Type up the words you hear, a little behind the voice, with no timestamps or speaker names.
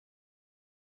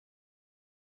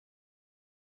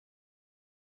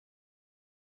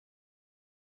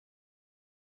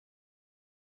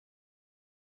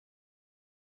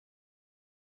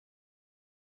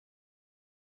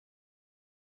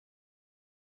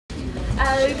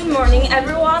morning,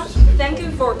 everyone. Thank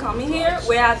you for coming here.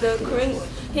 We are the Korean.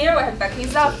 Here we have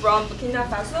Bakiza from Burkina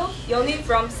Faso, Yoni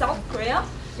from South Korea,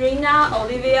 Rina,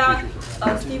 Olivia,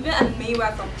 Steven, and me were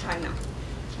from China.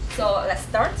 So let's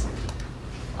start.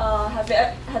 Have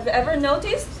you ever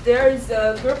noticed there is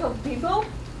a group of people?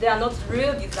 They are not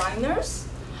real designers.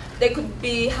 They could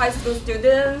be high school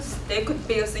students. They could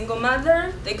be a single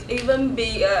mother. They could even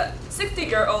be a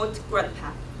 60-year-old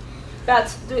grandpa.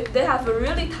 But they have a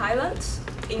really talent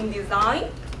in design,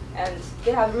 and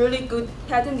they have really good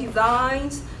pattern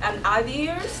designs and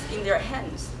ideas in their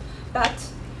hands. But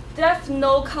they have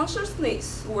no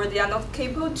consciousness, or they are not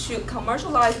capable to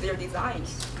commercialize their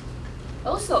designs.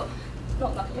 Also,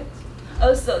 no, not yet.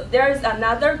 Also, there is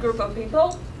another group of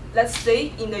people, let's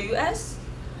say in the US,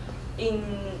 in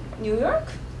New York.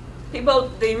 People,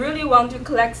 they really want to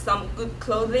collect some good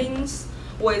clothing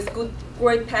with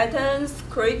great patterns,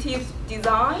 creative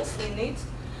designs in it.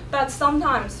 But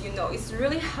sometimes, it's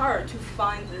really hard to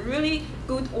find really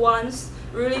good ones,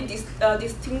 really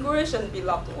distinguished and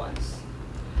beloved ones.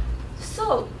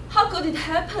 So, how could it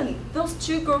happen? Those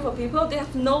two groups of people, they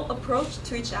have no approach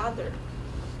to each other.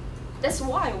 That's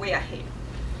why we are here.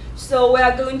 So we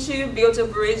are going to build a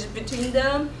bridge between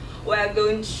them. We are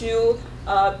going to,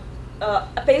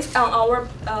 based on our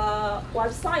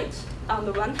website, on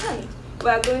the one hand, we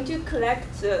are going to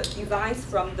collect designs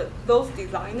from those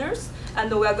designers,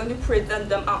 and we are going to present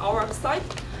them on our website.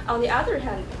 On the other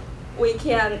hand, we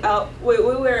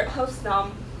will host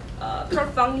some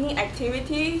crowdfunding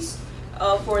activities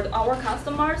for our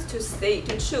customers to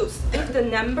choose if the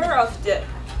number of the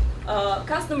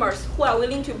customers who are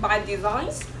willing to buy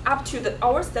designs up to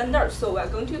our standards. So we are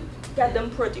going to get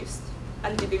them produced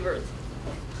and delivered.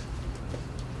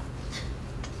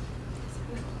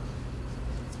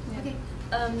 Okay.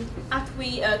 After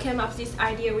we came up with this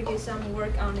idea, we did some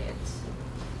work on it.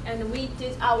 And we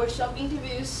did our shop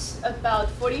interviews, about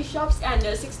 40 shops and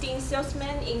 16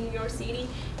 salesmen in New York City,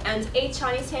 and 8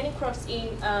 Chinese handicrafts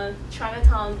in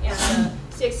Chinatown, and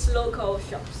 6 local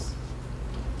shops.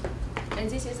 And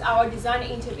this is our design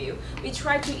interview. We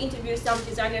tried to interview some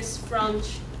designers from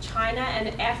China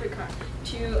and Africa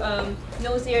to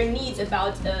know their needs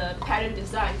about pattern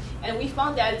design. And we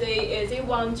found that they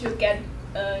want to get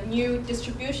new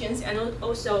distributions and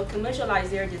also commercialize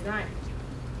their design.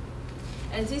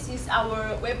 And this is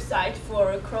our website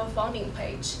for crowdfunding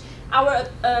page. Our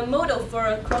model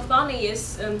for crowdfunding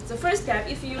is the first step.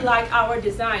 If you like our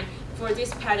design for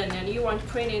this pattern and you want to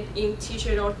print it in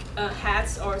t-shirt or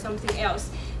hats or something else,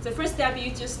 the first step,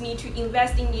 you just need to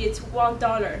invest in it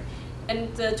 $1.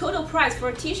 And the total price for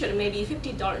a t-shirt may be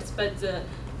 $50, but the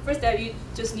first step, you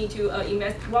just need to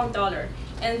invest $1.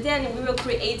 And then we will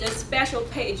create a special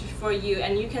page for you,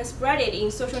 and you can spread it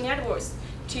in social networks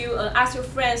to ask your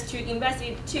friends to invest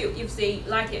in it too if they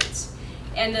like it.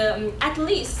 And at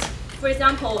least, for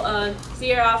example,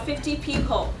 there are 50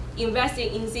 people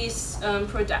investing in this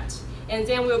product, and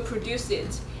then we'll produce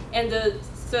it. And the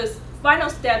final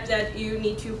step that you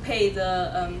need to pay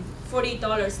the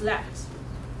 $40 left.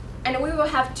 And we will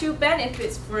have 2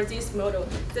 benefits for this model.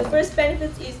 The first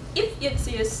benefit is if it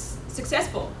is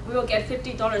successful, we will get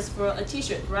 $50 for a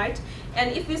t-shirt, right?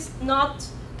 And if it's not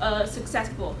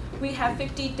successful, we have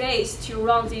 50 days to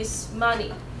run this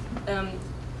money.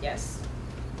 Yes.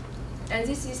 And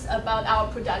this is about our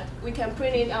product. We can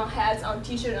print it on hats, on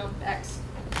t-shirt, on bags.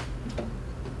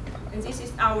 And this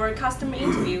is our customer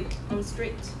interview on the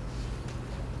street.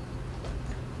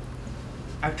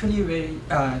 Actually, we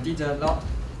did a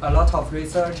lot of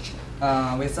research.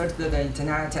 We searched the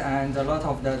internet and a lot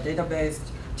of the database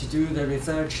to do the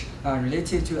research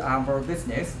related to our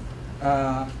business.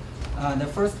 The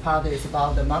first part is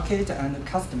about the market and the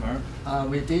customer.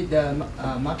 We did the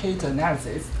market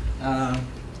analysis,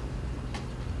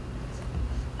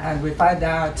 and we find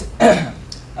that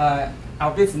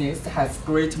our business has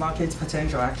great market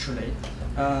potential actually.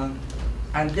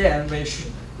 And then we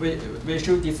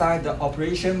should decide the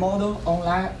operation model,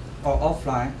 online or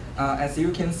offline. As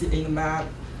you can see in the map,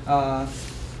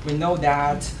 we know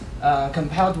that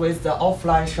compared with the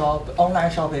offline shop, online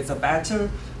shop is a better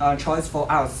choice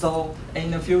for us. So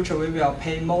in the future, we will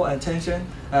pay more attention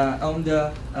on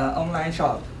the online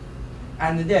shop.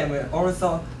 And then we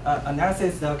also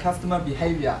analyze the customer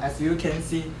behavior. As you can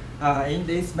see in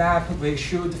this map, we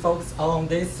should focus on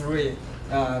these three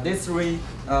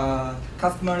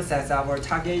customers as our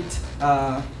target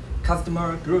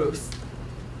customer groups.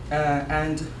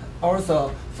 And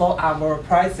also for our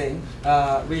pricing,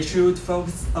 we should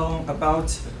focus on about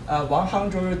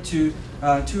 $100 to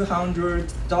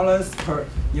 $200 per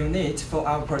unit for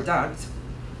our product.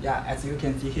 Yeah, as you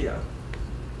can see here.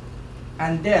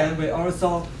 And then we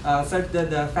also searched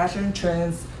the fashion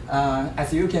trends.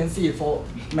 As you can see, for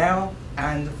male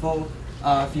and for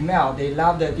female, they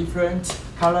love the different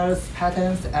colors,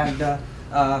 patterns, and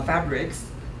fabrics.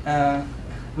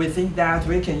 We think that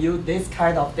we can use this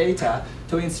kind of data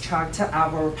to instruct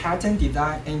our pattern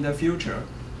design in the future.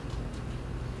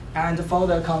 And for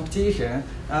the competition,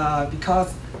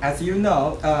 because as you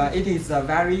know, it is a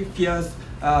very fierce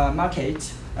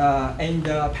market in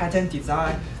the pattern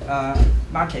design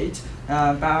market,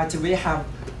 but we have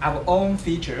our own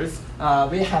features.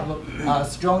 We have a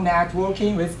strong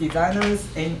networking with designers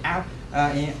in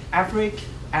Africa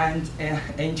and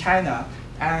in China,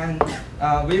 and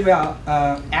we will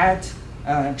add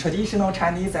traditional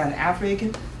Chinese and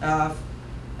African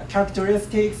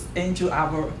characteristics into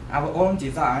our own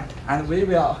design, and we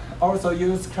will also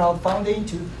use crowdfunding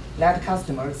to let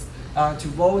customers to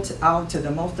vote out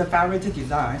the most favorite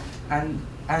design, and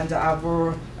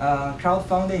our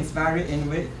crowdfunding is very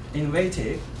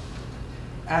innovative.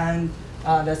 And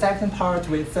the second part,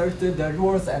 we searched the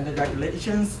rules and the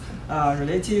regulations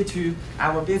related to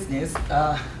our business.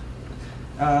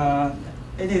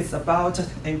 It is about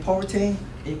importing,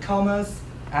 e-commerce,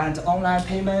 and online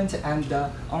payment and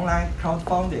online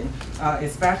crowdfunding.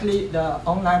 Especially the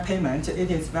online payment, it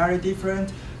is very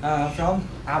different from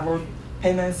our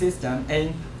payment system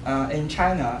in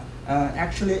China.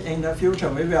 Actually, in the future,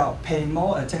 we will pay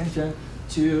more attention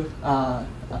to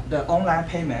the online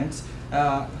payment.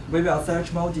 We will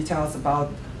search more details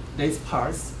about these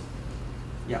parts.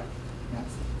 Yeah. Yes.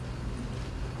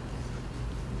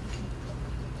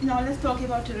 Now let's talk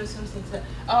about the resources.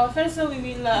 First,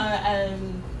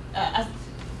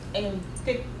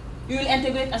 we will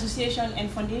integrate association and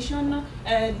foundation,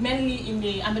 mainly in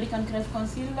the American Craft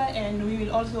Council, and we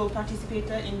will also participate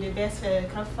in the best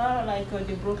craft fair, like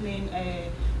the Brooklyn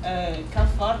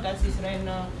craft fair that is run.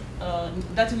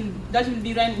 That will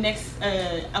be run next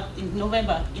up in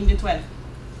November, in the 12th,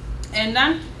 and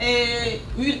then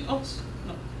we will.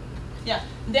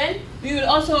 Then we will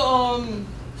also.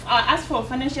 As for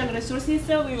financial resources,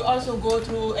 we will also go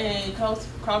through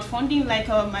crowdfunding, like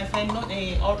my friend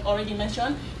already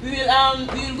mentioned. We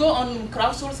will go on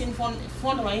crowdsourcing,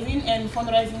 fundraising, and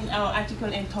fundraising our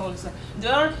article and tools.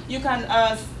 There you can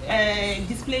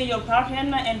display your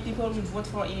pattern, and people will vote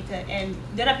for it. And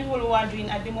there are people who are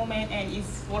doing at the moment, and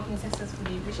it's working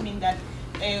successfully, which means that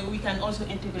we can also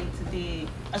integrate the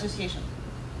association.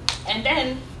 And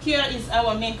then here is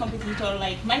our main competitor,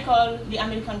 like Michael, the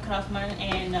American Craftsman,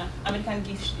 and American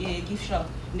gift shop.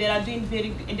 They are doing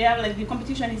the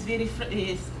competition is very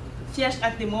fierce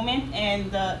at the moment,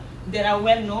 and they are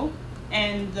well known,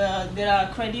 and they are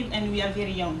credible, and we are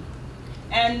very young.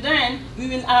 And then we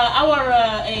will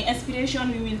our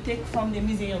inspiration we will take from the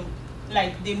museum,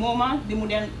 like the MoMA, the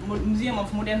Museum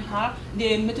of Modern Art,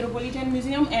 the Metropolitan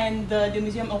Museum, and the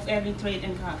Museum of Early Trade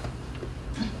and Craft.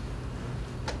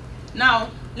 Now,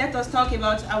 let us talk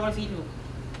about our video.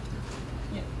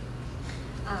 Yeah.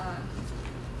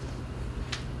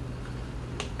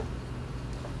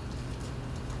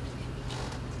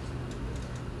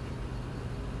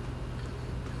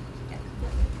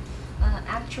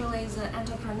 Actually, the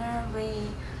entrepreneur we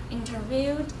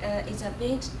interviewed is a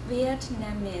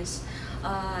Vietnamese.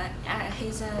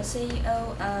 He's a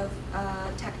CEO of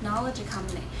a technology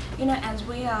company. You know, as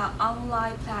we are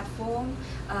online platform,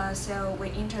 so we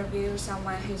interview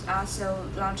someone who's also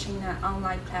launching an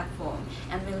online platform,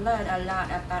 and we learned a lot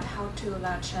about how to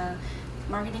launch a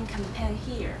marketing campaign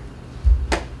here.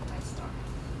 Let's start.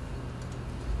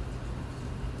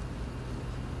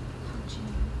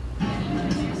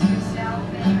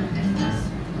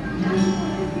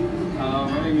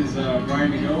 My name is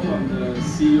Brian Nago. I'm the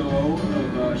COO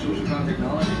of Social Con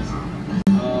Technologies.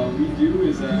 We do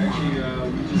is actually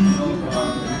we just develop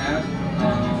an app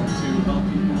to help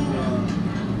people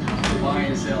to buy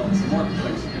and sell. It's a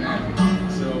marketplace, an app.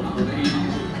 So for the Asian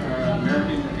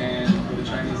American and for the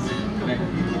Chinese to connect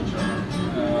with each other.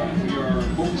 We are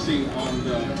focusing on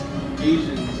the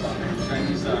Asian side, the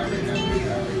Chinese side right now.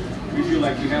 We feel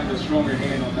like we have the stronger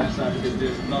hand on that side because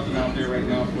there's nothing out there right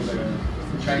now for the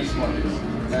Chinese market.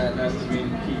 That's the main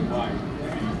key why.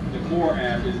 The core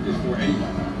app is for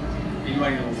anybody in the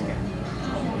world.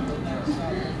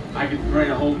 I could write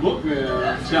a whole book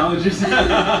with challenges.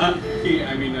 I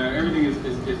mean, everything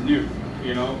is new,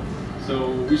 you know.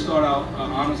 So we start out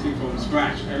honestly from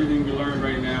scratch. Everything we learn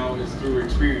right now is through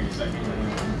experience. I mean,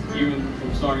 even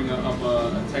from starting up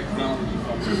a technology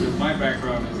company. Because my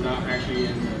background is not actually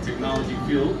in the technology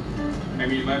field. I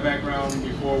mean, my background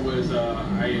before was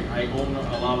I own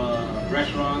a lot of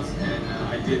restaurants, and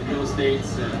I did real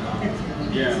estates,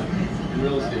 and yeah. in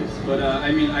real estate. But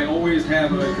I mean, I always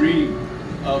have a dream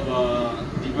of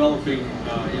developing,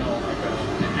 you know, like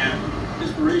an app.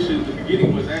 Inspiration in the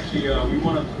beginning was actually we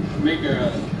want to make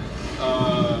a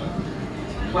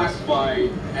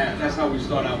classified app. That's how we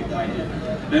start out with the idea.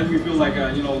 Then we feel like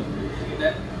you know,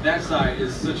 that side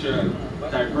is such a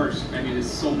diverse. I mean, it's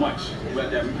so much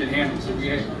that we can handle. So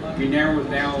we narrow it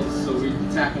down. So we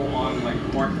tackle on like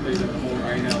the marketplace at the moment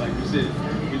right now. Like we said,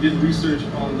 we did research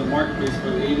on the marketplace for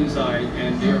the Asian side,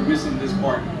 and they are missing this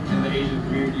part in the Asian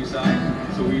community side.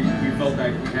 So we felt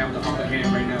like we have the upper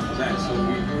hand right now for that. So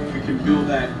we can build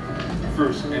that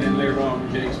first, and then later on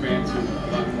we can expand to a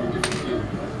lot more different fields.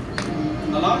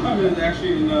 A lot of it is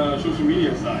actually in the social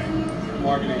media side,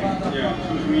 marketing. Yeah,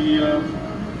 social media.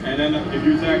 And then if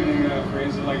you're tackling, for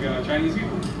instance, like Chinese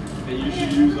people, then you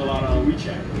should use a lot of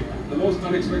WeChat. The most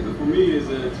unexpected for me is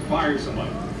to fire somebody.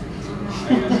 I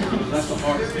mean, that's the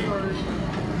hardest thing.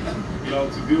 You know,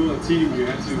 to build a team, you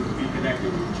have to be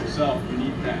connected with yourself. You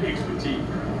need that expertise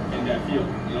in that field.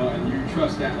 You know, and you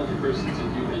trust that other person to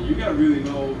do that. You gotta really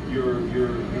know your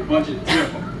budget.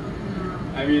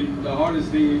 I mean, the hardest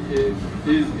thing is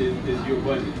your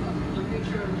budget.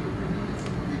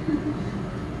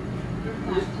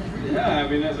 Yeah, I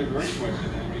mean, that's a great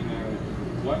question. I mean,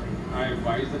 what I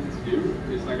advise them to do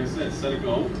is, like I said, set a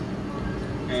goal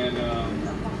and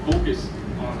focus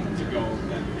on the goal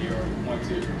that they want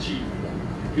to achieve.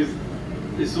 Because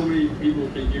there's so many people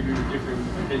can give you different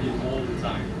opinions all the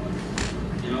time,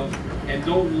 you know? And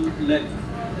don't let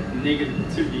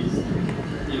negativities,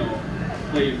 you know,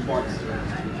 play in parts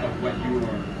of what you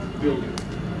are building,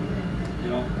 you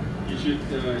know? You should,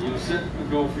 you know, set a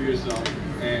goal for yourself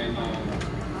and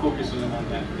focus on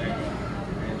that goal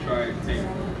and try to take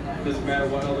it. Doesn't matter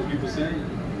what other people say,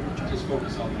 just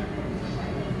focus on that goal.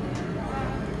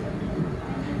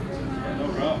 Yeah, no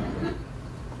problem.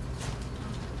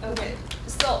 Okay,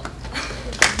 so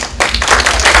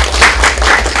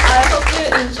I hope you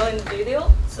enjoyed the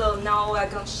video. So now I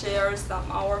can share some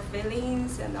of our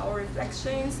feelings and our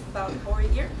reflections about our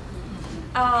year.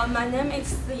 My name is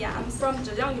Sia. I'm from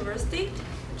Zhejiang University.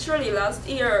 Actually, last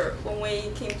year when we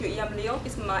came to EM Lyon,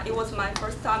 it was my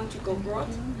first time to go abroad,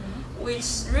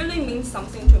 which really means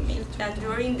something to me. And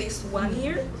during this 1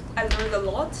 year, I learned a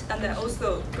lot, and I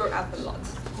also grew up a lot.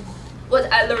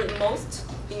 What I learned most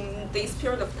in this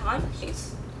period of time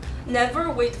is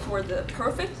never wait for the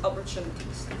perfect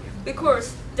opportunities,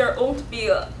 because there won't be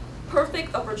a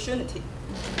perfect opportunity.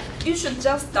 You should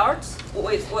just start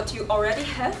with what you already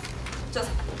have.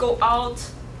 Just go out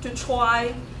to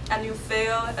try, and you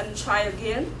fail and try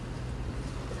again.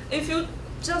 If you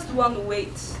just want to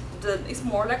wait, then it's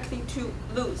more likely to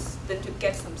lose than to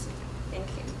get something. Thank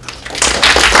you.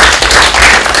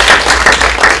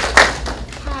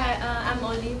 Hi, I'm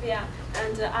Olivia,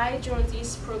 and I joined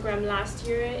this program last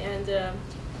year and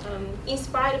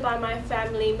inspired by my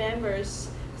family members.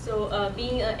 So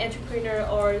being an entrepreneur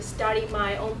or starting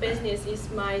my own business is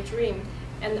my dream.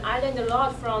 And I learned a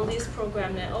lot from this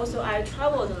program, and also I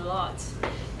traveled a lot.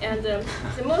 And the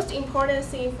most important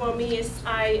thing for me is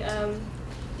I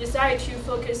decided to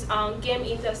focus on game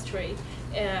industry.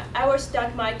 I will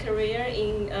start my career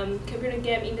in computer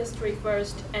game industry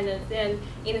first, and then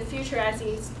in the future, I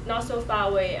think it's not so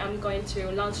far away, I'm going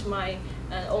to launch my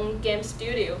own game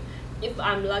studio, if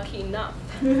I'm lucky enough.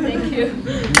 Thank you.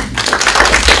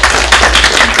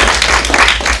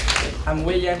 I'm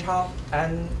Wei Yan Chao,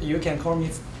 and you can call me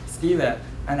Steven.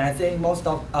 And I think most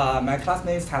of my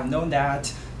classmates have known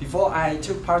that before I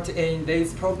took part in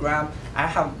this program, I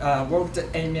have worked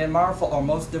in Myanmar for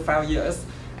almost 5 years.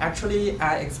 Actually,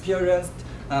 I experienced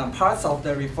parts of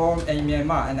the reform in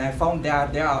Myanmar, and I found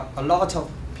that there are a lot of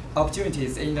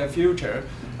opportunities in the future,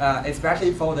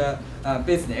 especially for the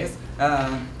business,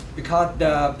 because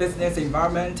the business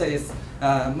environment is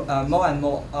more and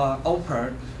more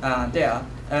open there.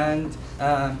 And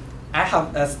I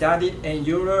have studied in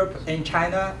Europe, in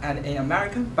China, and in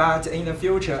America, but in the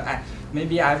future,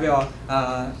 maybe I will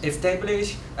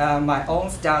establish my own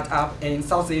startup in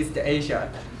Southeast Asia.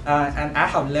 And I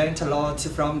have learned a lot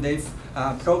from this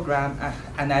program,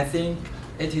 and I think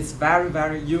it is very,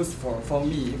 very useful for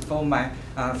me, for my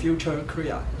future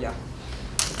career. Yeah.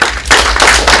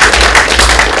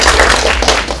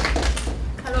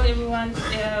 Hello everyone,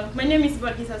 my name is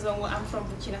Balkisa Zongo. I'm from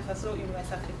Burkina Faso in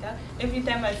West Africa. Every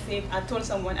time I told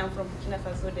someone I'm from Burkina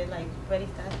Faso, they're like, very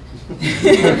sad.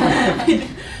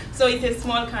 So it's a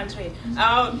small country.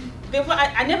 Before,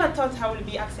 I never thought I would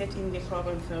be accepted in the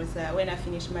program first when I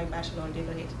finished my bachelor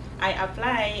degree. I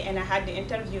applied and I had the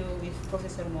interview with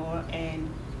Professor Moore, and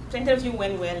the interview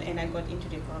went well and I got into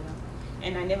the program.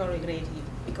 And I never regret it.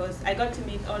 because I got to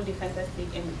meet all the fantastic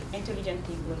and intelligent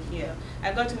people here.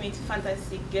 I got to meet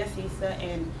fantastic guests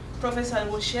and professors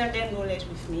who share their knowledge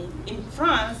with me. In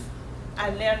France, I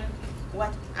learned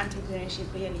what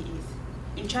entrepreneurship really is.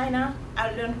 In China,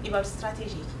 I learned about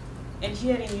strategy. And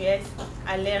here in US,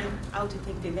 I learned how to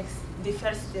take the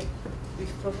first step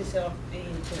with Professor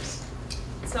Toast.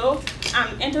 So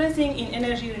I'm interested in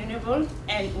energy renewable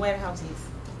and warehouses.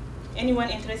 Anyone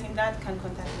interested in that can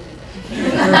contact me.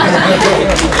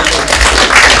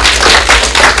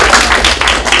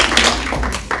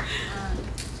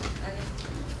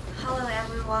 Hello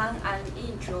everyone, I'm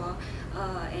Yizhuo.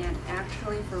 And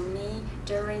actually for me,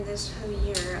 during this whole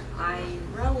year, I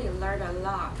really learned a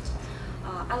lot.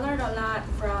 I learned a lot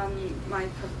from my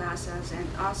professors and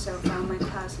also from my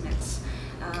classmates.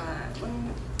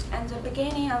 At the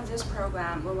beginning of this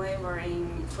program, when we were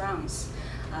in France,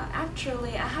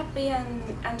 actually I have been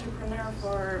an entrepreneur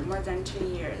for more than 2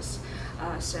 years.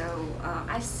 So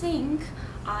I think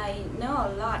I know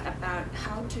a lot about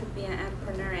how to be an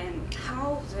entrepreneur and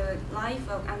how the life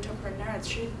of entrepreneurs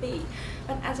should be.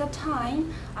 But at the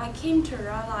time, I came to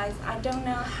realize I don't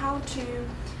know how to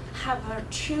have a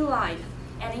true life.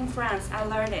 And in France, I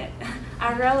learned it.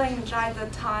 I really enjoyed the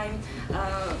time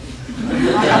spent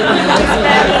in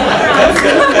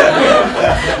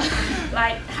France.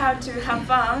 Like how to have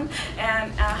fun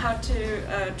and how to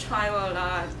travel,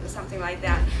 something like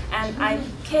that. And I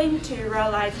came to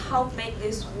realize how big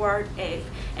this world is.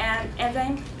 And as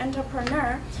an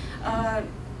entrepreneur,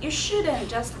 you shouldn't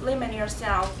just limit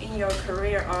yourself in your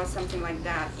career or something like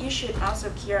that. You should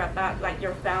also care about like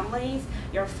your families,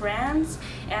 your friends,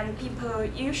 and people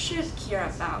you should care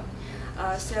about.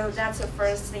 So that's the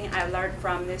first thing I learned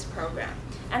from this program.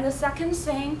 And the second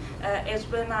thing is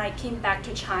when I came back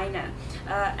to China.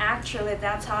 Actually,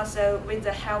 that's also with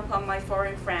the help of my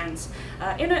foreign friends.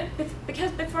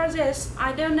 Because before this,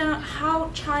 I don't know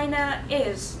how China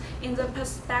is in the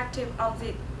perspective of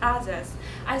the others.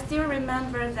 I still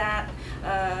remember that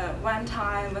one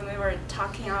time when we were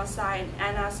talking outside,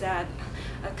 Anna said,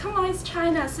 come on, it's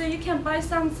China, so you can buy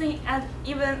something at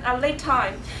even a late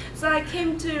time. So I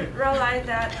came to realize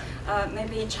that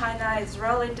maybe China is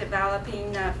really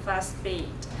developing at fast speed.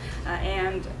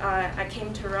 And I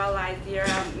came to realize there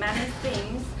are many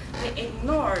things they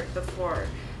ignored before.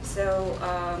 So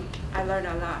I learned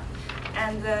a lot.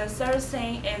 And the third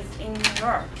thing is in New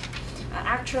York.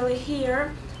 Actually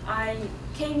here, I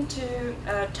came to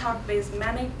talk with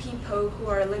many people who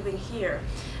are living here.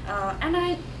 And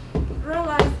I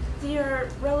realized they are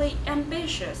really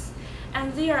ambitious.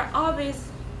 And they are always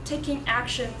taking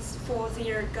actions for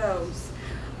their goals.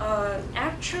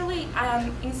 Actually,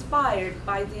 I'm inspired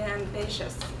by the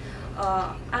ambitious.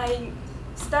 I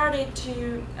started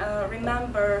to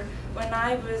remember when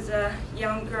I was a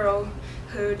young girl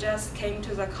who just came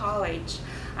to the college.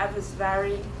 I was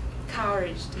very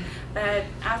encouraged, but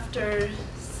after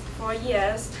 4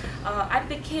 years, I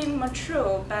became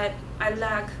mature, but I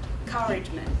lack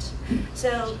encouragement.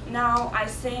 So now I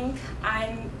think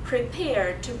I'm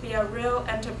prepared to be a real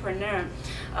entrepreneur.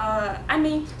 I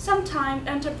mean, sometimes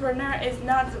entrepreneur is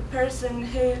not the person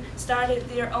who started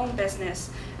their own business.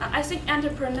 I think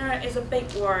entrepreneur is a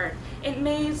big word. It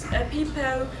means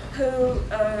people who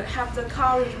have the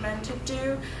encouragement to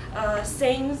do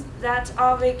things that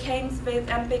always comes with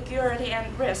ambiguity and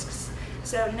risks.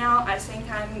 So now I think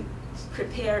I'm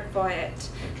prepared for it.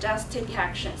 Just take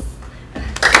actions.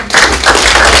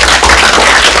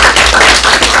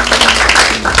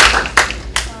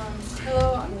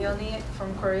 Hello, I'm Yoni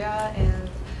from Korea, and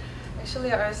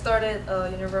actually I started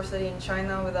university in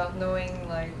China without knowing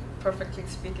like perfectly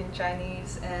speaking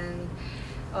Chinese, and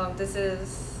this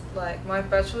is like my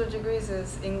bachelor degrees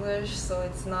is English, so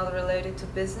it's not related to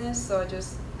business. So I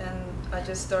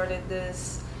just started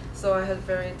this, so I had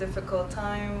very difficult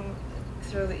time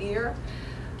through the year,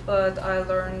 but I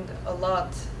learned a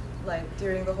lot like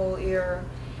during the whole year.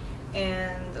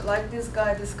 And like this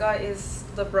guy is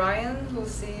the Brian, who's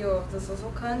CEO of the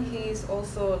Sosokan. He's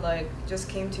also like just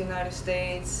came to United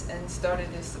States and started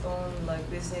his own like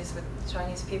business with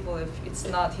Chinese people if it's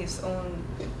not his own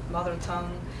mother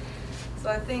tongue. So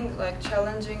I think like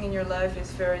challenging in your life is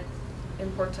very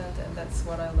important, and that's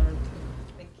what I learned.